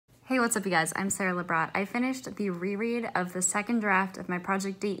Hey, what's up you guys? I'm Sara Lubratt. I finished the reread of the second draft of my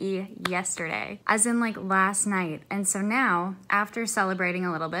Project DE yesterday, as in like last night. And so now, after celebrating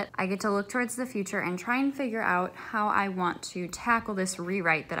a little bit, I get to look towards the future and try and figure out how I want to tackle this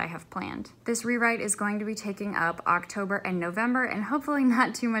rewrite that I have planned. This rewrite is going to be taking up October and November, and hopefully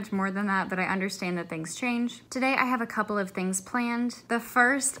not too much more than that, but I understand that things change. Today I have a couple of things planned. The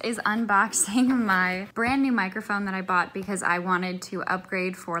first is unboxing my brand new microphone that I bought because I wanted to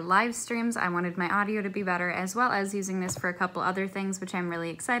upgrade for live streams. I wanted my audio to be better, as well as using this for a couple other things, which I'm really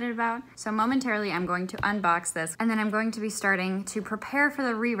excited about. So momentarily I'm going to unbox this, and then I'm going to be starting to prepare for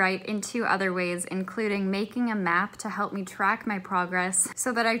the rewrite in two other ways, including making a map to help me track my progress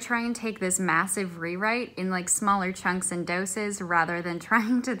so that I try and take this massive rewrite in like smaller chunks and doses rather than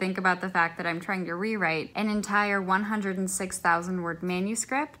trying to think about the fact that I'm trying to rewrite an entire 106,000 word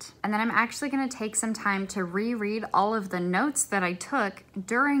manuscript. And then I'm actually going to take some time to reread all of the notes that I took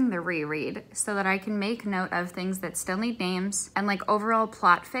during the reread so that I can make note of things that still need names and like overall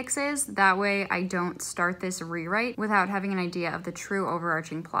plot fixes. That way I don't start this rewrite without having an idea of the true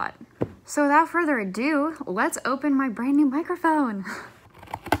overarching plot. So without further ado, let's open my brand new microphone.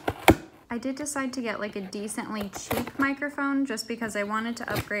 I did decide to get like a decently cheap microphone just because I wanted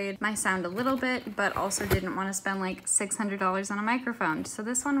to upgrade my sound a little bit, but also didn't want to spend like $600 on a microphone. So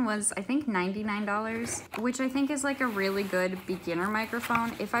this one was, I think, $99, which I think is like a really good beginner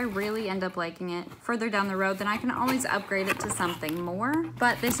microphone. If I really end up liking it further down the road, then I can always upgrade it to something more.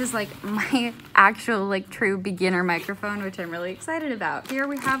 But this is like my actual like true beginner microphone, which I'm really excited about. Here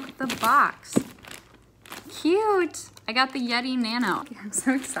we have the box. Cute! I got the Yeti Nano. I'm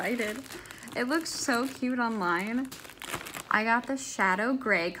so excited. It looks so cute online. I got the shadow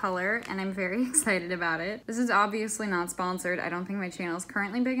gray color and I'm very excited about it. This is obviously not sponsored. I don't think my channel is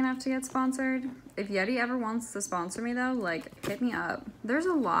currently big enough to get sponsored. If Yeti ever wants to sponsor me though, like, hit me up. There's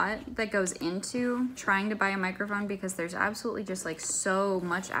a lot that goes into trying to buy a microphone because there's absolutely just like so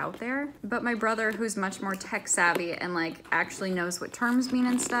much out there. But my brother, who's much more tech savvy and like actually knows what terms mean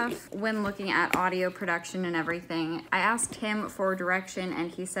and stuff, when looking at audio production and everything, I asked him for direction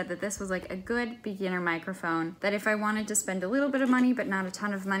and he said that this was like a good beginner microphone, that if I wanted to spend a little bit of money but not a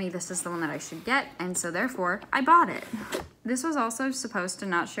ton of money, this is the one that I should get, and so therefore I bought it. This was also supposed to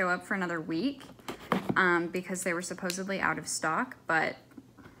not show up for another week because they were supposedly out of stock, but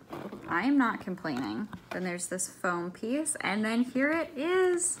I am not complaining. Then there's this foam piece, and then here it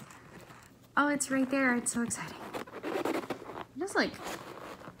is. Oh, it's right there. It's so exciting. Just like,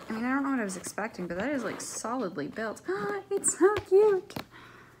 I mean, I don't know what I was expecting, but that is like solidly built. It's so cute.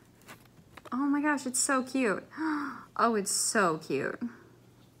 Oh my gosh, it's so cute. Oh, it's so cute.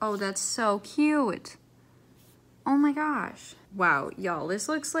 Oh, that's so cute. Oh my gosh. Wow, y'all, this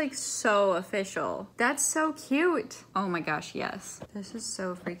looks like so official. That's so cute. Oh my gosh, yes. This is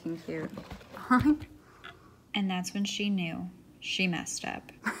so freaking cute. And that's when she knew she messed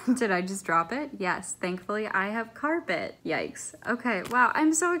up. Did I just drop it? Yes, thankfully I have carpet. Yikes. Okay, wow,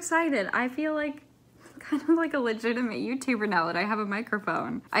 I'm so excited. I feel like kind of like a legitimate YouTuber now that I have a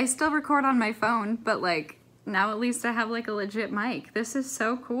microphone. I still record on my phone, but like, now at least I have like a legit mic. This is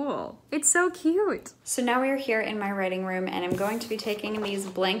so cool. It's so cute. So now we are here in my writing room and I'm going to be taking these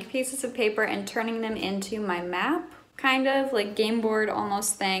blank pieces of paper and turning them into my map, kind of like game board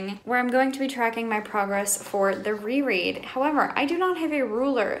almost thing, where I'm going to be tracking my progress for the reread. However, I do not have a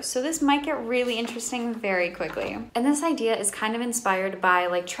ruler, so this might get really interesting very quickly. And this idea is kind of inspired by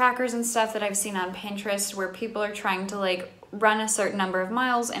like trackers and stuff that I've seen on Pinterest where people are trying to like run a certain number of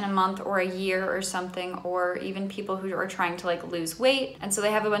miles in a month or a year or something, or even people who are trying to like lose weight. And so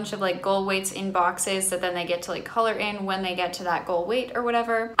they have a bunch of like goal weights in boxes that then they get to like color in when they get to that goal weight or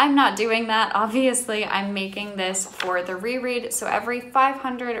whatever. I'm not doing that, obviously. I'm making this for the reread. So every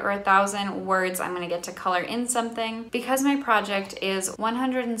 500 or 1,000 words, I'm gonna get to color in something. Because my project is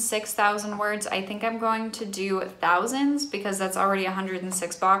 106,000 words, I think I'm going to do thousands because that's already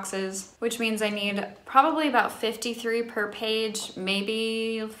 106 boxes, which means I need probably about 53 per page,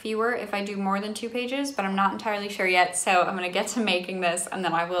 maybe fewer if I do more than 2 pages, but I'm not entirely sure yet. So I'm gonna get to making this and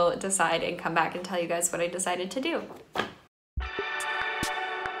then I will decide and come back and tell you guys what I decided to do.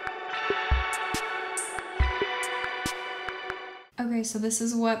 Okay, so this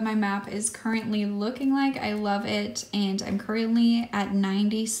is what my map is currently looking like. I love it, and I'm currently at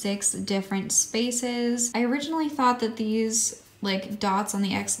 96 different spaces. I originally thought that these like dots on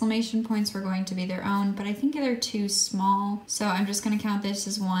the exclamation points were going to be their own, but I think they're too small. So I'm just gonna count this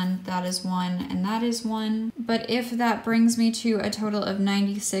as 1, that is 1, and that is 1. But if that brings me to a total of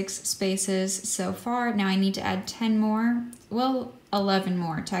 96 spaces so far, now I need to add 10 more. Well, 11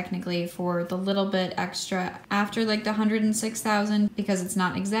 more technically for the little bit extra after like the 106,000 because it's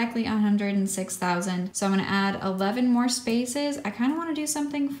not exactly 106,000. So I'm gonna add 11 more spaces. I kind of want to do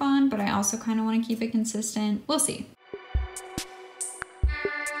something fun, but I also kind of want to keep it consistent. We'll see.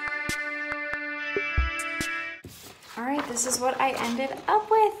 All right, this is what I ended up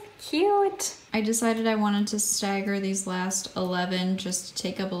with. Cute. I decided I wanted to stagger these last 11 just to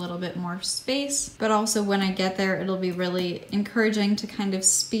take up a little bit more space, but also when I get there, it'll be really encouraging to kind of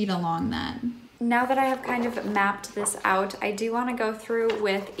speed along that. Now that I have kind of mapped this out, I do want to go through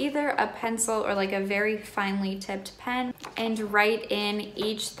with either a pencil or like a very finely tipped pen and write in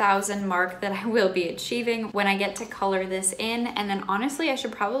each 1,000 mark that I will be achieving when I get to color this in. And then honestly, I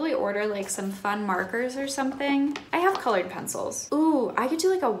should probably order like some fun markers or something. I have colored pencils. Ooh, I could do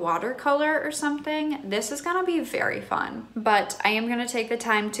like a watercolor or something. This is gonna be very fun. But I am gonna take the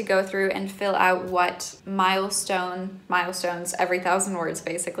time to go through and fill out what milestones, every 1,000 words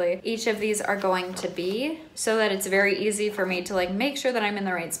basically, each of these are going to be, so that it's very easy for me to like make sure that I'm in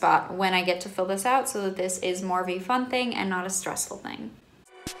the right spot when I get to fill this out, so that this is more of a fun thing and not a stressful thing.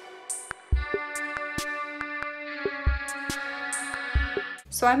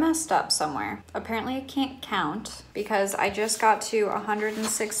 So I messed up somewhere. Apparently I can't count because I just got to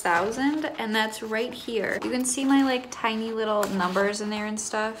 106,000 and that's right here. You can see my like tiny little numbers in there and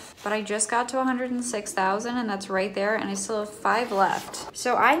stuff, but I just got to 106,000 and that's right there and I still have 5 left.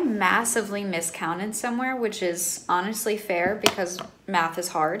 So I massively miscounted somewhere, which is honestly fair because math is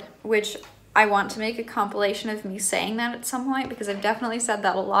hard, which I want to make a compilation of me saying that at some point because I've definitely said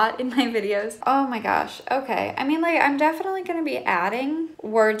that a lot in my videos. Oh my gosh, okay. I mean, like, I'm definitely gonna be adding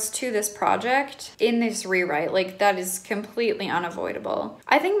words to this project in this rewrite. Like, that is completely unavoidable.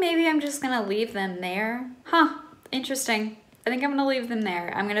 I think maybe I'm just gonna leave them there. Huh, interesting. I think I'm gonna leave them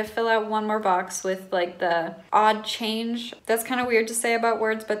there. I'm gonna fill out one more box with like the odd change. That's kind of weird to say about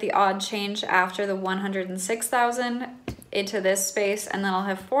words, but the odd change after the 106,000 into this space, and then I'll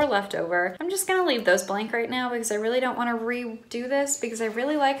have 4 left over. I'm just gonna leave those blank right now because I really don't want to redo this because I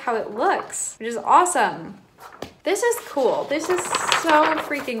really like how it looks, which is awesome. This is cool. This is so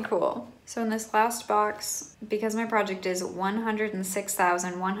freaking cool. So in this last box, because my project is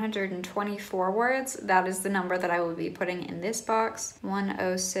 106,124 words, that is the number that I will be putting in this box.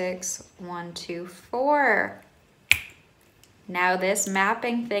 106,124. Now this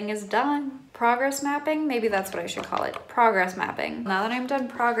mapping thing is done. Progress mapping, maybe that's what I should call it. Progress mapping. Now that I'm done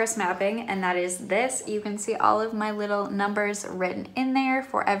progress mapping, and that is this, you can see all of my little numbers written in there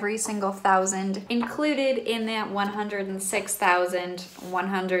for every single 1,000 included in that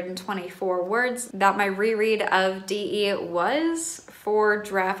 106,124 words that my reread of DE was for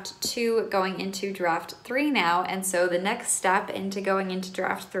draft 2 going into draft 3 now. And so the next step into going into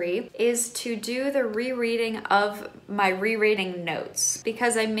draft 3 is to do the rereading of my rereading notes.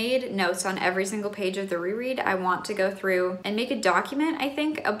 Because I made notes on every single page of the reread, I want to go through and make a document, I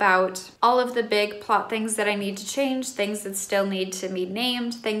think, about all of the big plot things that I need to change, things that still need to be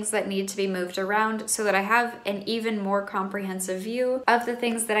named, things that need to be moved around, so that I have an even more comprehensive view of the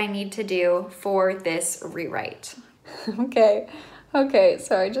things that I need to do for this rewrite. Okay,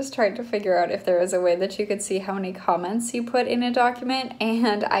 so I just tried to figure out if there was a way that you could see how many comments you put in a document,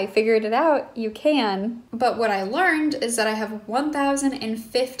 and I figured it out. You can. But what I learned is that I have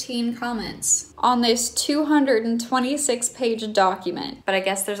 1,015 comments on this 226-page document. But I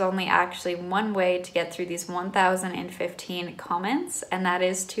guess there's only actually one way to get through these 1,015 comments, and that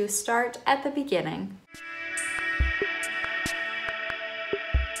is to start at the beginning.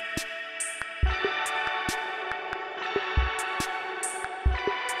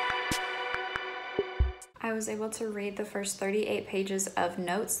 I was able to read the first 38 pages of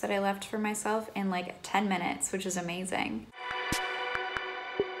notes that I left for myself in like 10 minutes, which is amazing.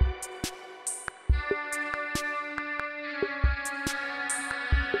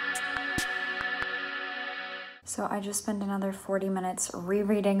 So I just spent another 40 minutes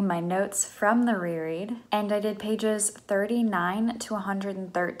rereading my notes from the reread, and I did pages 39 to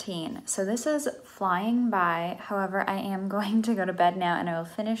 113. So this is flying by. However, I am going to go to bed now and I will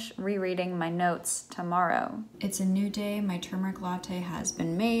finish rereading my notes tomorrow. It's a new day. My turmeric latte has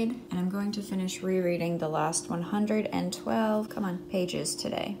been made, and I'm going to finish rereading the last 112, pages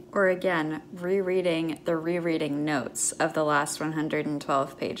today. Or again, rereading the rereading notes of the last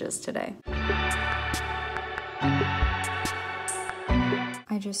 112 pages today.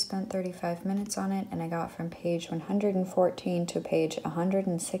 I just spent 35 minutes on it and I got from page 114 to page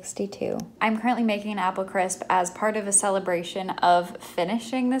 162. I'm currently making an apple crisp as part of a celebration of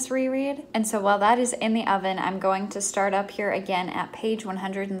finishing this reread. And so while that is in the oven, I'm going to start up here again at page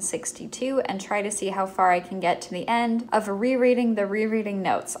 162 and try to see how far I can get to the end of rereading the rereading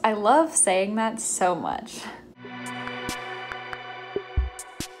notes. I love saying that so much.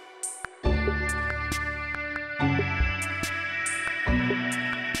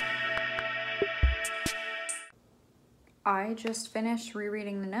 I just finished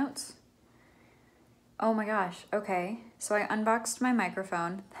rereading the notes. Oh my gosh, okay. So I unboxed my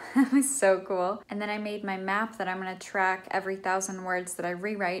microphone. That was so cool. And then I made my map that I'm gonna track every 1,000 words that I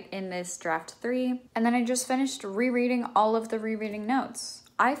rewrite in this draft 3. And then I just finished rereading all of the rereading notes.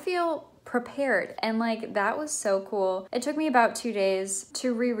 I feel prepared, and like that was so cool. It took me about 2 days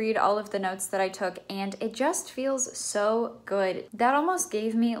to reread all of the notes that I took, and it just feels so good. That almost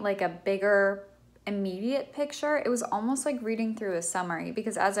gave me like a bigger immediate picture. It was almost like reading through a summary,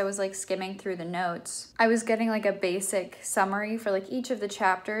 because as I was like skimming through the notes, I was getting like a basic summary for like each of the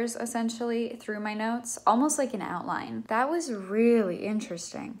chapters essentially through my notes, almost like an outline. That was really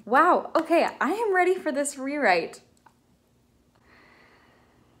interesting. Wow, okay, I am ready for this rewrite.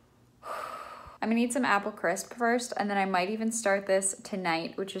 I'm gonna eat some apple crisp first, and then I might even start this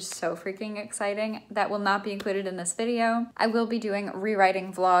tonight, which is so freaking exciting. That will not be included in this video. I will be doing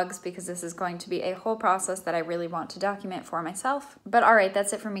rewriting vlogs because this is going to be a whole process that I really want to document for myself. But all right,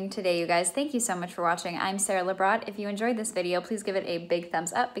 that's it for me today, you guys. Thank you so much for watching. I'm Sara Lubratt. If you enjoyed this video, please give it a big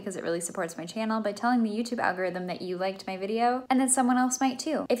thumbs up because it really supports my channel by telling the YouTube algorithm that you liked my video, and then someone else might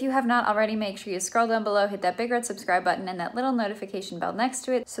too. If you have not already, make sure you scroll down below, hit that big red subscribe button and that little notification bell next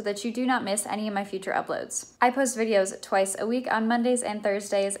to it so that you do not miss any of my future uploads. I post videos twice a week on Mondays and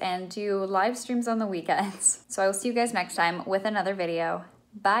Thursdays and do live streams on the weekends. So I will see you guys next time with another video.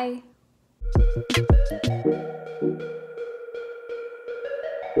 Bye!